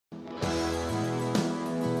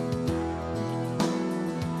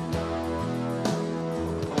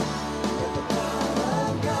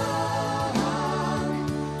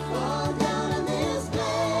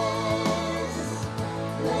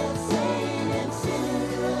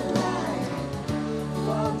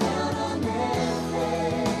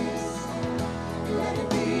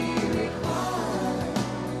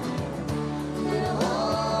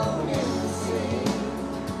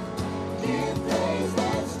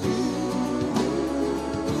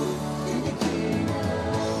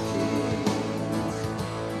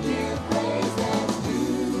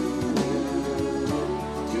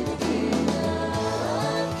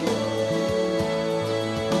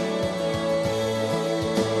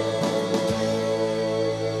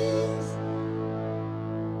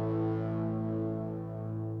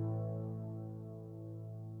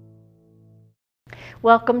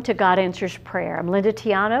Welcome to God Answers Prayer. I'm Linda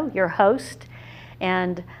Tiano, your host,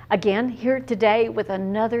 and again here today with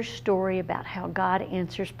another story about how God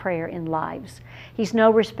answers prayer in lives. He's no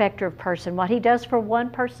respecter of person. What He does for one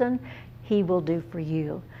person, He will do for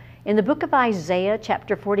you. In the book of Isaiah,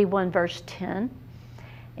 chapter 41, verse 10,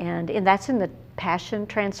 and that's in the Passion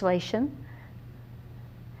Translation,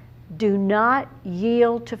 "Do not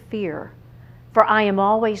yield to fear, for I am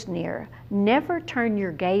always near. Never turn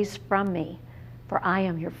your gaze from me, for I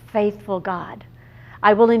am your faithful God.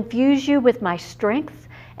 I will infuse you with my strength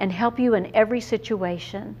and help you in every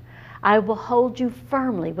situation. I will hold you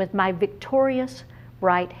firmly with my victorious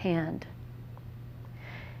right hand."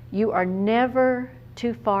 You are never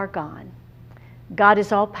too far gone. God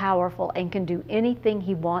is all-powerful and can do anything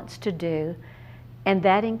He wants to do, and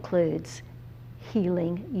that includes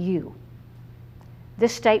healing you.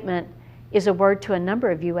 This statement is a word to a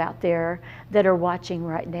number of you out there that are watching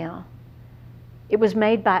right now. It was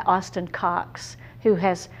made by Austin Cox, who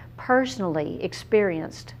has personally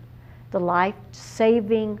experienced the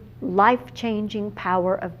life-saving, life-changing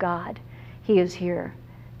power of God. He is here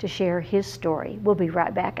to share his story. We'll be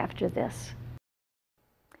right back after this.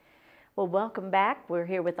 Well, welcome back. We're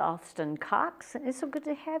here with Austin Cox. It's so good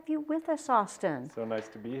to have you with us, Austin. So nice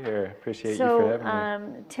to be here. Appreciate you for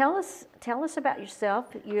having me. Tell us about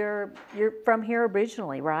yourself. You're from here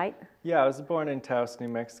originally, right? Yeah, I was born in Taos, New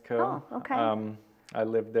Mexico. Oh, okay. I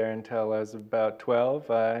lived there until I was about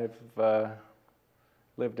 12. I've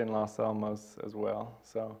lived in Los Alamos as well.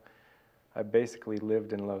 So I basically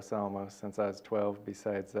lived in Los Alamos since I was 12,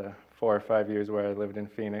 besides 4 or 5 years where I lived in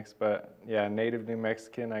Phoenix. But yeah, native New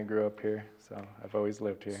Mexican, I grew up here, so I've always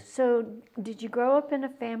lived here. So did you grow up in a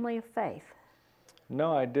family of faith?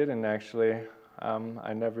 No, I didn't actually.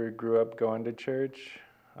 I never grew up going to church.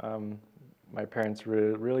 My parents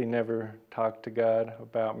really never talked to God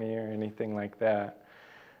about me or anything like that.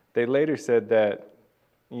 They later said that,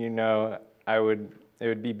 it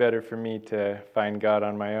would be better for me to find God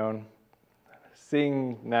on my own.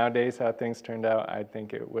 Seeing nowadays how things turned out, I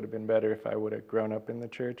think it would have been better if I would have grown up in the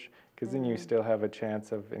church, because then you still have a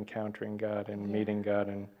chance of encountering God and meeting God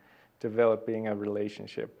and developing a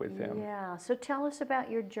relationship with Him. Yeah, so tell us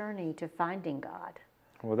about your journey to finding God.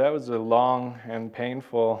 Well, that was a long and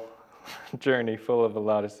painful journey full of a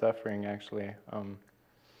lot of suffering, actually.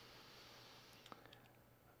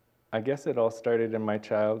 I guess it all started in my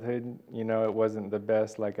childhood. It wasn't the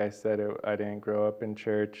best. Like I said, I didn't grow up in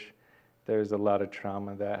church. There's a lot of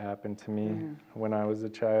trauma that happened to me when I was a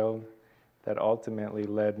child that ultimately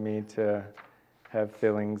led me to have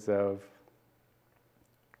feelings of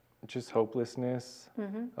just hopelessness,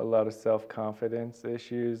 a lot of self-confidence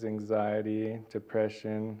issues, anxiety,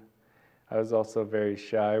 depression. I was also very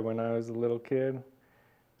shy when I was a little kid.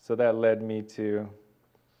 So that led me to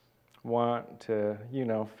want to,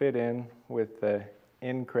 fit in with the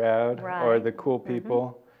in crowd or the cool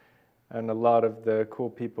people. And a lot of the cool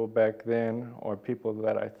people back then, or people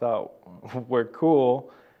that I thought were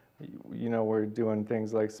cool, were doing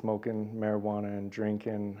things like smoking marijuana and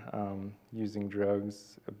drinking, using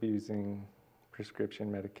drugs, abusing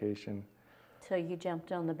prescription medication. So you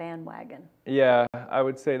jumped on the bandwagon. Yeah, I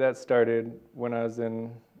would say that started when I was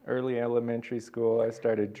in early elementary school. I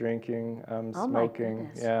started drinking, smoking. My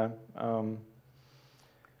goodness. Yeah.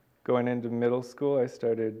 Going into middle school, I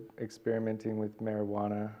started experimenting with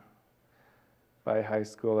marijuana. By high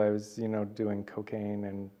school, I was, doing cocaine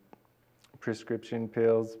and prescription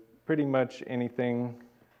pills. Pretty much anything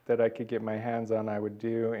that I could get my hands on, I would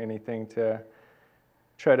do. Anything to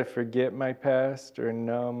try to forget my past or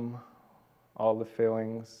numb all the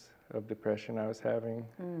feelings of depression I was having.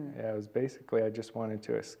 Yeah, it was basically, I just wanted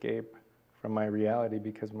to escape from my reality,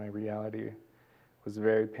 because my reality was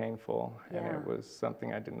very painful, and it was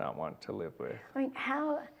something I did not want to live with. I mean,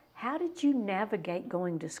 how did you navigate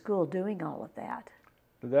going to school, doing all of that?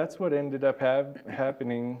 That's what ended up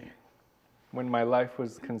happening when my life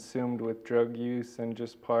was consumed with drug use and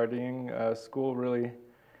just partying. School really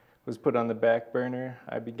was put on the back burner.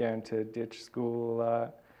 I began to ditch school a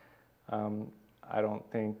lot. I don't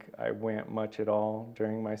think I went much at all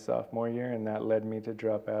during my sophomore year, and that led me to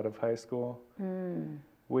drop out of high school,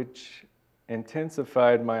 which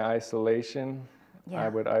intensified my isolation. I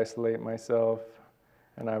would isolate myself,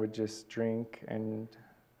 and I would just drink and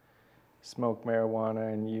smoke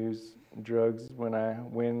marijuana and use drugs when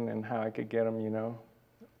and how I could get them,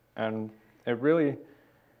 And it really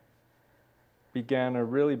began a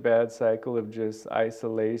really bad cycle of just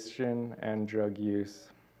isolation and drug use.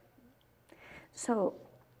 So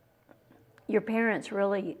your parents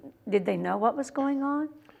really, did they know what was going on?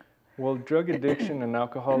 Well, drug addiction and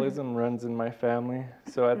alcoholism runs in my family.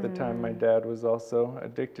 So at the time, my dad was also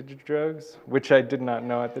addicted to drugs, which I did not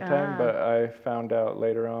know at the time, but I found out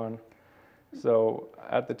later on. So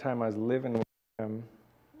at the time, I was living with him,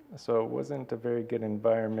 so it wasn't a very good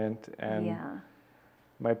environment. And Yeah.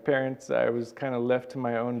 my parents, I was kind of left to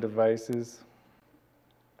my own devices.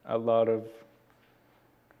 A lot of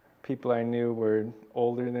people I knew were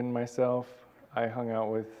older than myself. I hung out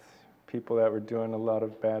with people that were doing a lot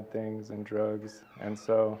of bad things and drugs. And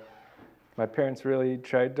so my parents really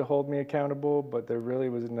tried to hold me accountable, but there really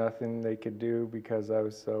was nothing they could do because I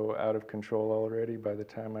was so out of control already by the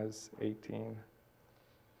time I was 18.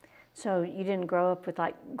 So you didn't grow up with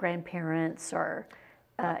like grandparents or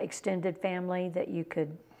extended family that you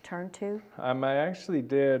could turn to? I actually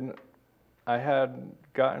did. I had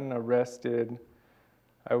gotten arrested,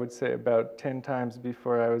 I would say about 10 times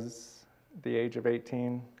before I was the age of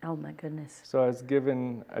 18. Oh my goodness. So I was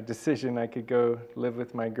given a decision. I could go live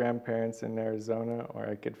with my grandparents in Arizona, or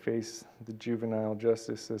I could face the juvenile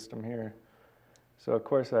justice system here. So of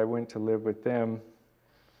course I went to live with them.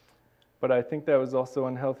 But I think that was also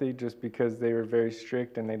unhealthy just because they were very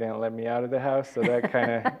strict and they didn't let me out of the house. So that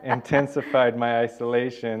kind of intensified my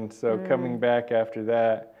isolation. So coming back after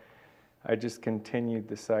that, I just continued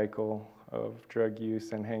the cycle of drug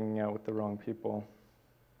use and hanging out with the wrong people.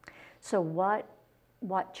 So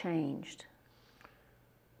what changed?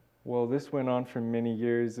 Well, this went on for many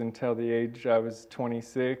years until the age I was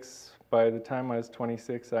 26. By the time I was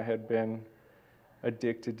 26, I had been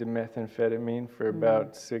addicted to methamphetamine for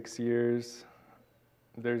about 6 years.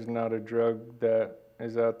 There's not a drug that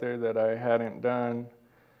is out there that I hadn't done.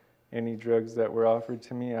 Any drugs that were offered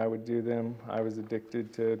to me, I would do them. I was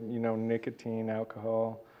addicted to, nicotine,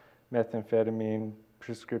 alcohol, methamphetamine,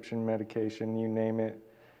 prescription medication, you name it.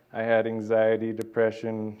 I had anxiety,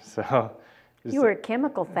 depression, so... You were a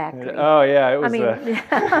chemical factory. Oh, yeah, it was...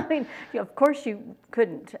 I mean, of course you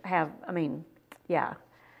couldn't have, yeah.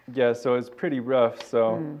 Yeah, so it was pretty rough.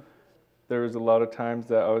 So there was a lot of times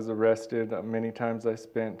that I was arrested. Many times I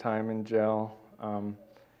spent time in jail.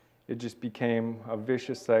 It just became a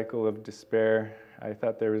vicious cycle of despair. I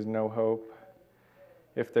thought there was no hope.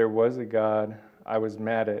 If there was a God, I was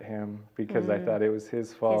mad at him because I thought it was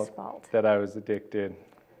his fault that I was addicted.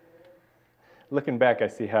 Looking back, I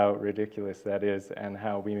see how ridiculous that is and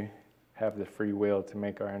how we have the free will to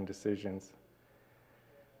make our own decisions.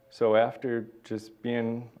 So after just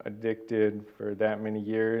being addicted for that many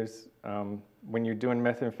years, when you're doing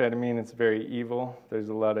methamphetamine, it's very evil. There's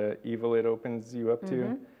a lot of evil it opens you up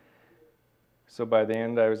to. So by the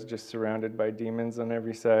end, I was just surrounded by demons on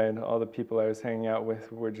every side. All the people I was hanging out with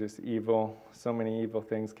were just evil. So many evil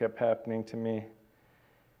things kept happening to me.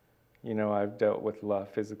 I've dealt with a lot of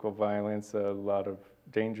physical violence, a lot of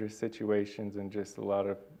dangerous situations, and just a lot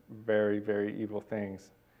of very, very evil things.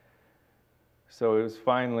 So it was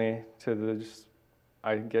finally to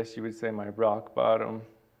I guess you would say, my rock bottom.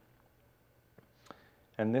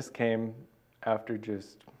 And this came after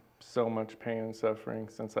just so much pain and suffering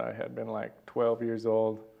since I had been like 12 years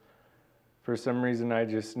old. For some reason, I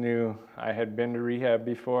just knew I had been to rehab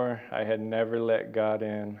before. I had never let God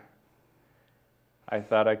in. I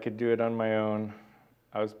thought I could do it on my own.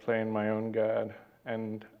 I was playing my own God,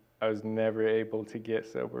 and I was never able to get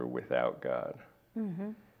sober without God.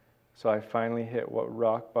 So I finally hit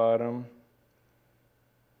rock bottom.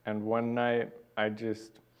 And one night,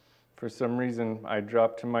 for some reason, I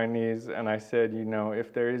dropped to my knees and I said,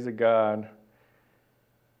 if there is a God,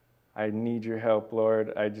 I need your help,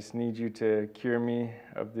 Lord. I just need you to cure me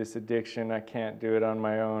of this addiction. I can't do it on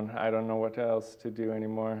my own. I don't know what else to do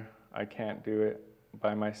anymore. I can't do it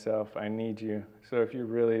by myself. I need you. So if you're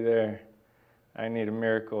really there, I need a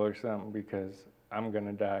miracle or something because I'm going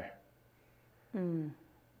to die.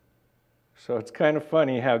 So it's kind of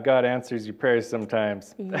funny how God answers your prayers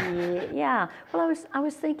sometimes. Yeah. Well, I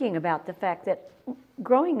was thinking about the fact that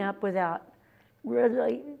growing up without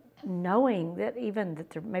really knowing that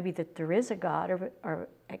maybe that there is a God or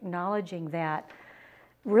acknowledging that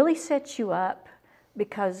really sets you up,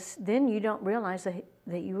 because then you don't realize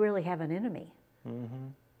that you really have an enemy.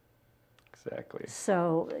 Exactly.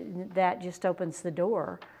 So that just opens the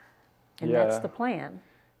door, and that's the plan.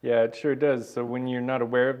 Yeah, it sure does. So when you're not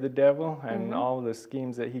aware of the devil and all the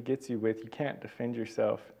schemes that he gets you with, you can't defend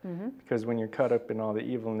yourself. Because when you're caught up in all the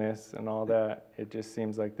evilness and all that, it just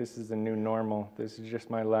seems like this is the new normal. This is just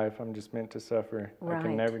my life. I'm just meant to suffer. Right. I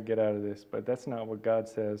can never get out of this. But that's not what God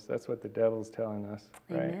says. That's what the devil's telling us.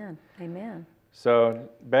 Right? Amen. Amen. So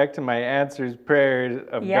back to my answers, prayers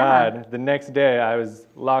of God. The next day, I was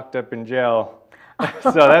locked up in jail.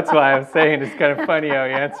 So that's why I'm saying it's kind of funny how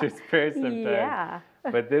he answers prayers sometimes. Yeah.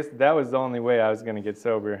 But that was the only way I was going to get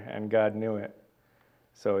sober, and God knew it.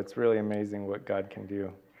 So it's really amazing what God can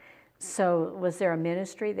do. So was there a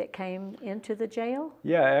ministry that came into the jail?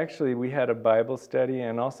 Yeah, actually, we had a Bible study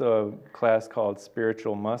and also a class called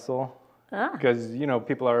Spiritual Muscle. Because,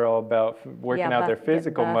 people are all about working out their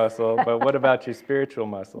physical muscle, but what about your spiritual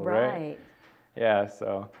muscle, right? Yeah,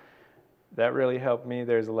 so that really helped me.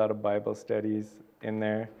 There's a lot of Bible studies in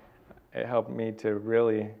there. It helped me to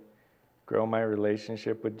really grow my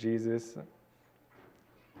relationship with Jesus.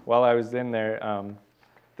 While I was in there,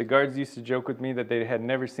 the guards used to joke with me that they had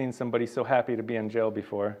never seen somebody so happy to be in jail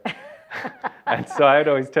before. And so I'd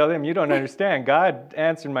always tell them, you don't understand. God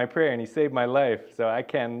answered my prayer and he saved my life. So I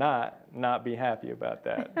cannot not be happy about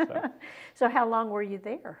that. So, so how long were you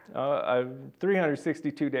there?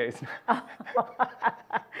 362 days.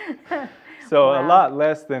 So wow. A lot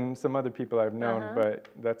less than some other people I've known, but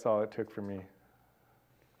that's all it took for me,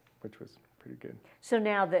 which was pretty good. So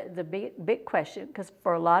now the big question, because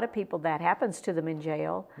for a lot of people that happens to them in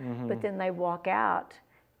jail, but then they walk out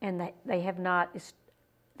and they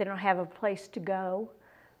don't have a place to go,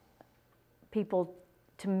 people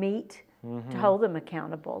to meet, to hold them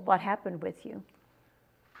accountable. What happened with you?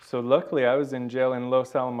 So luckily I was in jail in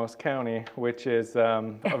Los Alamos County, which is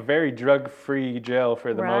a very drug-free jail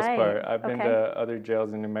for the most part. I've been to other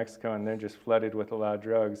jails in New Mexico and they're just flooded with a lot of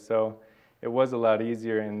drugs. So it was a lot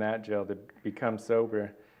easier in that jail to become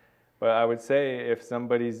sober. But I would say if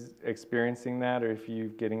somebody's experiencing that, or if you're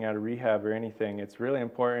getting out of rehab or anything, it's really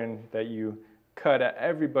important that you cut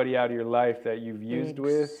everybody out of your life that you've used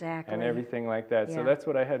with and everything like that. Yeah. So that's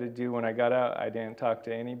what I had to do when I got out. I didn't talk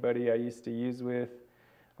to anybody I used to use with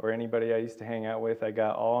or anybody I used to hang out with. I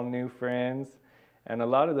got all new friends. And a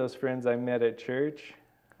lot of those friends I met at church.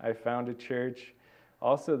 I found a church.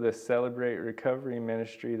 Also the Celebrate Recovery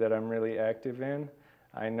ministry that I'm really active in.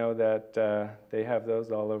 I know that they have those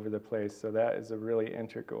all over the place. So that is a really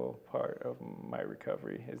integral part of my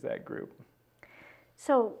recovery, is that group.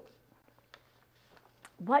 So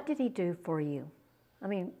what did he do for you? I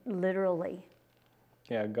mean, literally.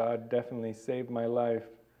 Yeah, God definitely saved my life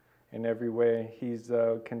in every way. He's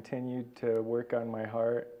continued to work on my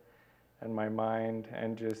heart and my mind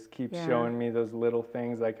and just keep showing me those little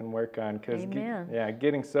things I can work on. Because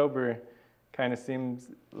getting sober kind of seems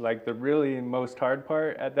like the really most hard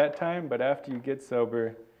part at that time, but after you get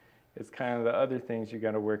sober, it's kind of the other things you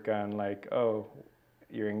got to work on, like,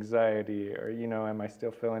 your anxiety, or, am I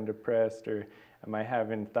still feeling depressed, or am I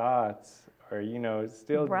having thoughts, or,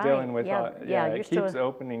 still dealing with it keeps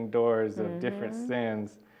opening doors of different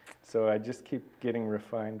sins. So I just keep getting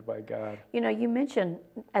refined by God. You mentioned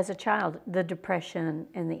as a child the depression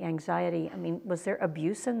and the anxiety. I mean, was there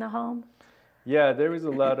abuse in the home? Yeah, there was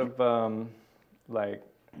a lot of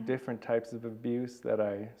different types of abuse that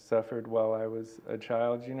I suffered while I was a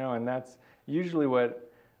child, and that's usually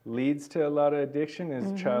what leads to a lot of addiction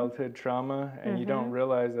is childhood trauma, and you don't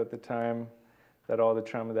realize at the time that all the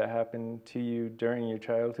trauma that happened to you during your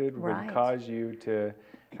childhood would cause you to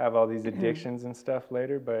have all these addictions and stuff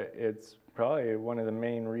later, but it's probably one of the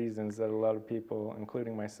main reasons that a lot of people,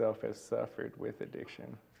 including myself, has suffered with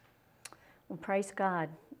addiction. Well, praise God,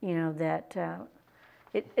 that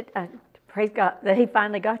praise God that he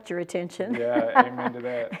finally got your attention. Yeah, amen to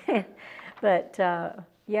that. But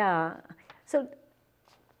so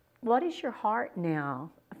what is your heart now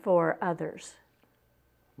for others?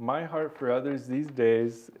 My heart for others these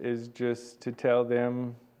days is just to tell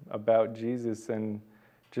them about Jesus and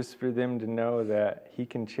just for them to know that he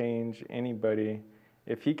can change anybody.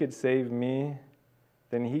 If he could save me,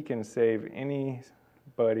 then he can save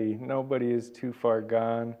anybody. Nobody is too far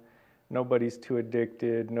gone. Nobody's too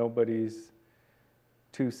addicted. Nobody's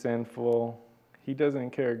too sinful. He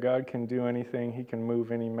doesn't care. God can do anything. He can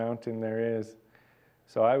move any mountain there is.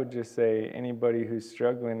 So I would just say anybody who's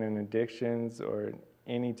struggling in addictions or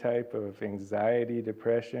any type of anxiety,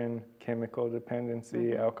 depression, chemical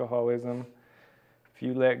dependency, alcoholism, if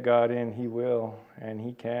you let God in, he will, and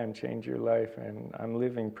he can change your life, and I'm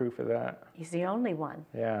living proof of that. He's the only one.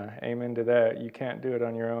 Yeah, amen to that. You can't do it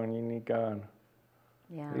on your own. You need God.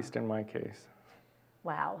 Yeah. At least in my case.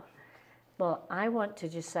 Wow. Well, I want to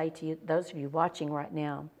just say to you, those of you watching right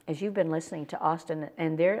now, as you've been listening to Austin,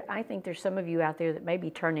 and I think there's some of you out there that may be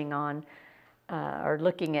turning on or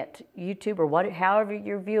looking at YouTube or however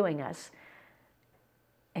you're viewing us,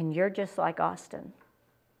 and you're just like Austin.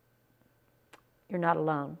 You're not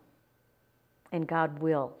alone. And God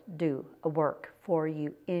will do a work for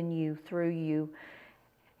you, in you, through you.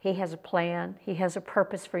 He has a plan. He has a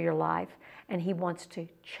purpose for your life, and he wants to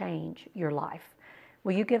change your life.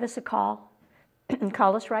 Will you give us a call?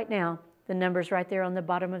 Call us right now. The number's right there on the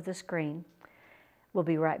bottom of the screen. We'll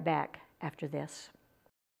be right back after this.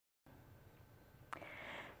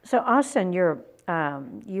 So Austin, you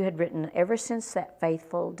had written, ever since that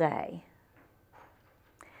faithful day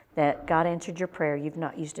that God answered your prayer, you've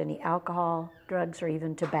not used any alcohol, drugs, or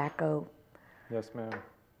even tobacco. Yes, ma'am.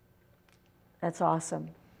 That's awesome.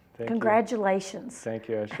 Thank Congratulations. you. Thank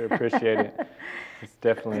you. I sure appreciate it. It's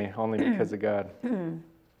definitely only because of God.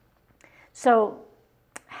 So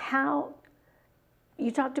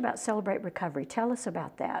you talked about Celebrate Recovery. Tell us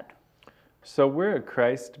about that. So we're a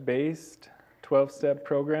Christ-based 12-step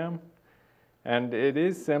program, and it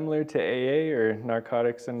is similar to AA or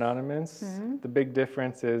Narcotics Anonymous. The big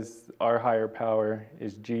difference is our higher power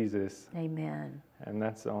is Jesus. Amen. And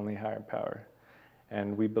that's the only higher power.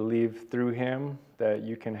 And we believe through him that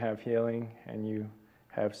you can have healing and you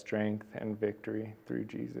have strength and victory through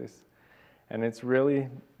Jesus. And it's really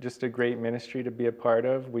just a great ministry to be a part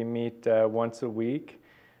of. We meet once a week.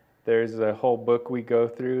 There's a whole book we go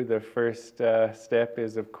through. The first step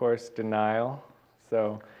is, of course, denial.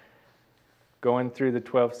 So going through the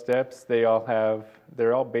 12 steps, they're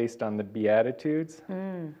all based on the Beatitudes.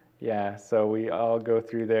 Yeah, so we all go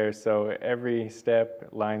through there. So every step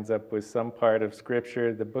lines up with some part of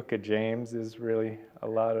Scripture. The book of James is really a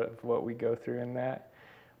lot of what we go through in that.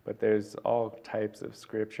 But there's all types of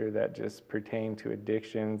Scripture that just pertain to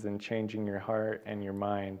addictions and changing your heart and your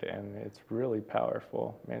mind. And it's really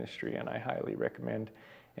powerful ministry, and I highly recommend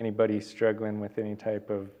anybody struggling with any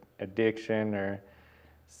type of addiction or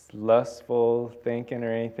lustful thinking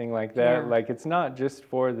or anything like that. Yeah. Like, it's not just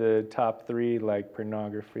for the top three, like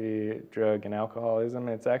pornography, drug, and alcoholism.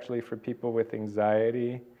 It's actually for people with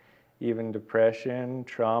anxiety, even depression,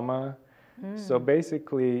 trauma. So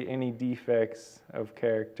basically, any defects of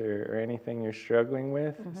character or anything you're struggling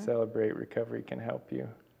with, Celebrate Recovery can help you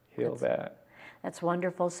heal that. That's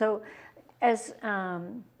wonderful. So as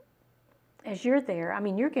you're there, I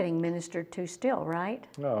mean, you're getting ministered to still, right?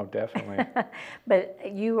 Oh, definitely. But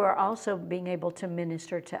you are also being able to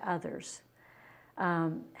minister to others.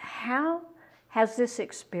 How has this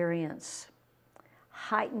experience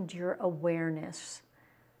heightened your awareness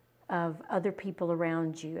of other people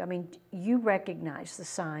around you? I mean, you recognize the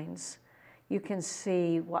signs. You can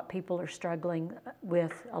see what people are struggling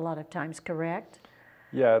with a lot of times, correct?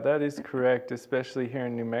 Yeah, that is correct, especially here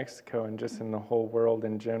in New Mexico and just in the whole world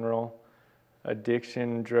in general.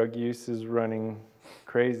 Addiction, drug use is running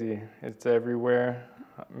crazy. It's everywhere.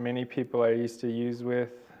 Many people I used to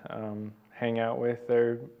hang out with,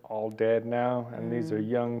 they're all dead now. And these are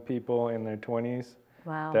young people in their 20s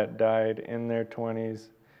that died in their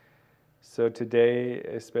 20s. So today,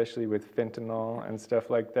 especially with fentanyl and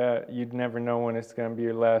stuff like that, you'd never know when it's going to be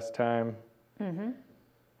your last time.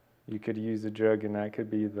 You could use a drug and that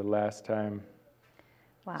could be the last time.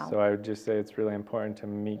 Wow. So I would just say it's really important to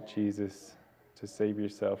meet Jesus to save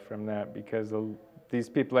yourself from that, because these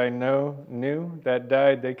people I knew that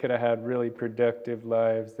died, they could have had really productive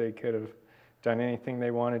lives. They could have done anything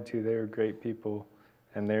they wanted to. They were great people,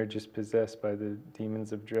 and they're just possessed by the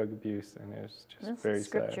demons of drug abuse, and it's just very sad.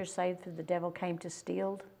 Scripture says that the devil came to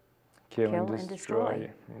steal, Kill and destroy.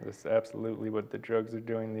 And that's absolutely what the drugs are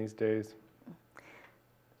doing these days.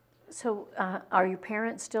 So are your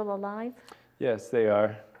parents still alive? Yes, they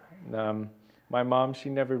are. My mom, she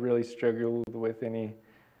never really struggled with any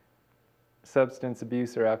substance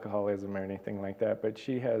abuse or alcoholism or anything like that, but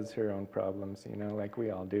she has her own problems, like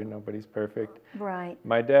we all do. Nobody's perfect. Right.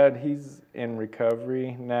 My dad, he's in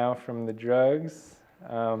recovery now from the drugs,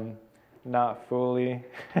 not fully.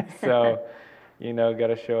 So, got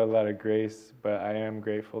to show a lot of grace, but I am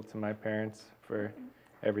grateful to my parents for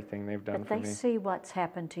everything they've done for me. But they see what's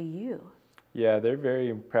happened to you. Yeah, they're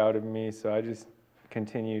very proud of me, so I just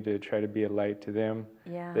continue to try to be a light to them.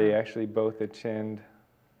 Yeah. They actually both attend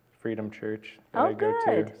Freedom Church that I go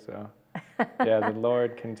good. to. So, yeah, the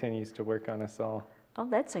Lord continues to work on us all. Oh,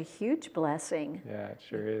 that's a huge blessing. Yeah, it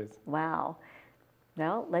sure is. Wow.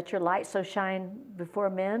 Well, let your light so shine before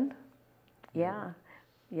men. Yeah.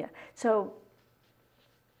 Yeah. So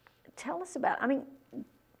tell us about,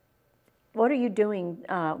 what are you doing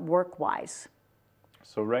work-wise?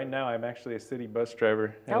 So right now I'm actually a city bus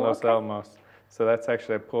driver in Oh, Los okay. Alamos. So that's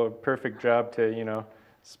actually a perfect job to,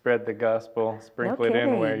 spread the gospel, sprinkle it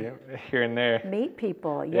in here and there. Meet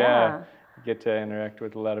people, Yeah. Get to interact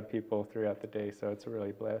with a lot of people throughout the day, so it's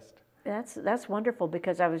really blessed. That's wonderful,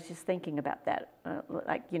 because I was just thinking about that,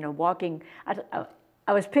 walking.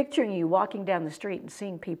 I was picturing you walking down the street and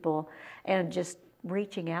seeing people and just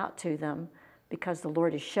reaching out to them, because the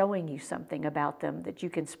Lord is showing you something about them that you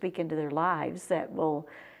can speak into their lives that will,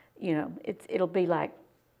 it'll be like,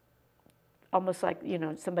 almost like,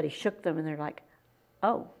 somebody shook them and they're like,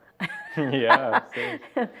 oh. Yeah.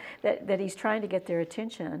 So, that he's trying to get their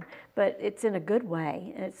attention, but it's in a good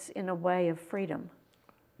way. It's in a way of freedom.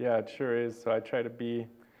 yeah, it sure is. So I try to be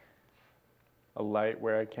a light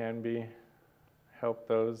where I can be, help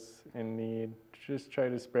those in need, just try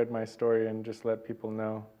to spread my story and just let people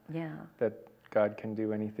know Yeah. that God can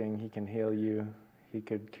do anything. He can heal you. He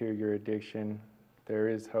could cure your addiction. There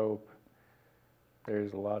is hope.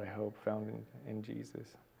 There's a lot of hope found in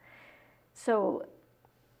Jesus. So,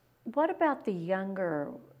 what about the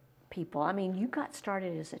younger people? I mean, you got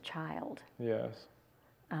started as a child. Yes.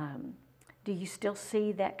 Do you still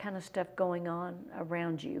see that kind of stuff going on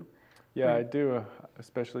around you? Yeah, I do,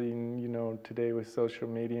 especially, today with social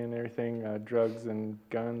media and everything, drugs and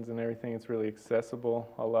guns and everything, it's really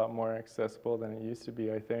accessible, a lot more accessible than it used to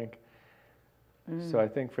be, I think. So I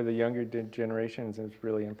think for the younger generations, it's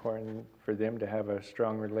really important for them to have a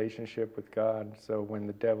strong relationship with God. So when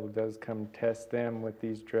the devil does come test them with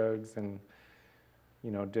these drugs and,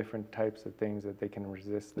 different types of things, that they can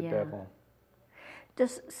resist the devil.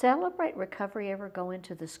 Does Celebrate Recovery ever go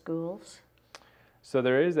into the schools? So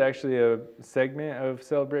there is actually a segment of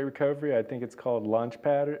Celebrate Recovery. I think it's called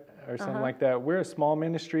Launchpad or something like that. We're a small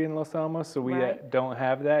ministry in Los Alamos, so we don't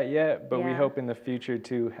have that yet, but we hope in the future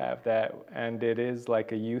to have that. And it is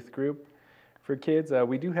like a youth group for kids.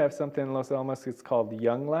 We do have something in Los Alamos. It's called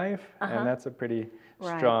Young Life, and that's a pretty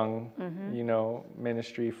strong,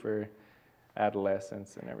 ministry for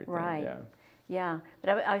adolescents and everything. Right. Yeah.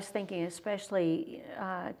 But I was thinking, especially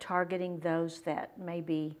targeting those that may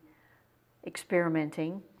be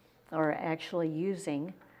experimenting or actually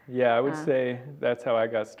using. Yeah, I would say that's how I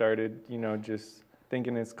got started, just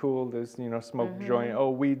thinking it's cool to, smoke a joint. Oh,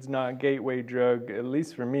 weed's not a gateway drug. At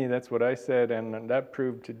least for me, that's what I said, and that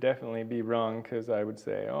proved to definitely be wrong, because I would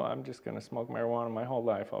say, oh, I'm just going to smoke marijuana my whole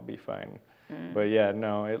life. I'll be fine. But yeah,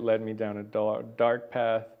 no, it led me down a dark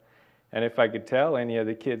path. And if I could tell any of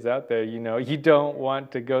the kids out there, you don't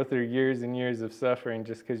want to go through years and years of suffering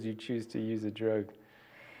just because you choose to use a drug.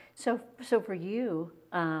 So for you,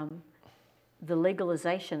 the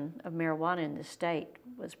legalization of marijuana in the state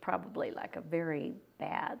was probably like a very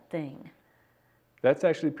bad thing. That's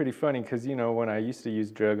actually pretty funny, because, when I used to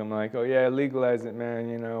use drug, I'm like, oh yeah, legalize it,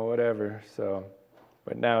 man, whatever. So,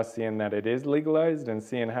 but now seeing that it is legalized and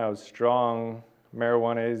seeing how strong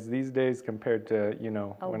marijuana is these days compared to,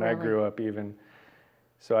 when I grew up even.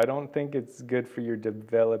 So I don't think it's good for your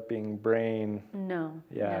developing brain. No.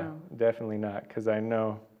 Yeah, definitely not, because I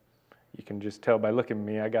know. You can just tell by looking at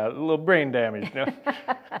me, I got a little brain damage. No?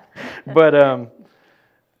 But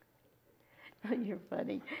you're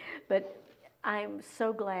funny. But I'm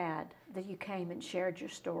so glad that you came and shared your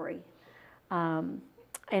story. And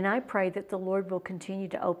I pray that the Lord will continue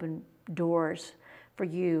to open doors for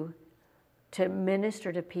you to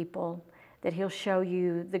minister to people, that He'll show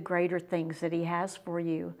you the greater things that He has for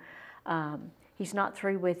you. He's not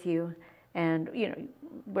through with you, and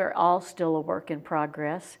we're all still a work in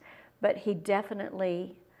progress. But He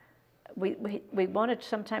definitely, we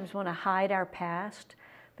sometimes want to hide our past,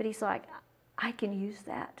 but He's like, I can use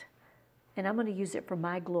that, and I'm going to use it for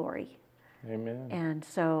my glory. Amen. And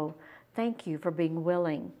so thank you for being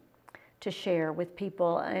willing to share with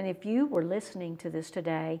people. And if you were listening to this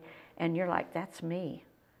today and you're like, that's me,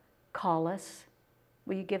 call us.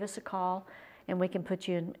 Will you give us a call? And we can put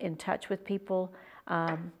you in touch with people.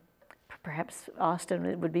 Perhaps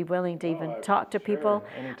Austin would be willing to even talk to people.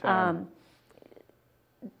 Anytime.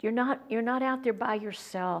 You're not out there by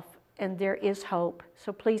yourself, and there is hope.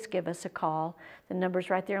 So please give us a call. The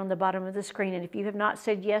number's right there on the bottom of the screen. And if you have not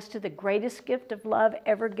said yes to the greatest gift of love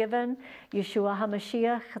ever given, Yeshua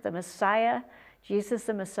HaMashiach, the Messiah, Jesus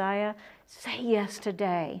the Messiah, say yes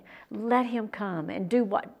today. Let Him come and do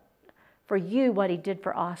what He did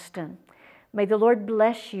for Austin. May the Lord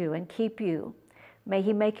bless you and keep you. May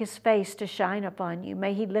He make His face to shine upon you.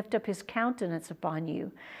 May He lift up His countenance upon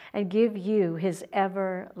you and give you His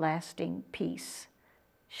everlasting peace.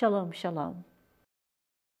 Shalom, shalom.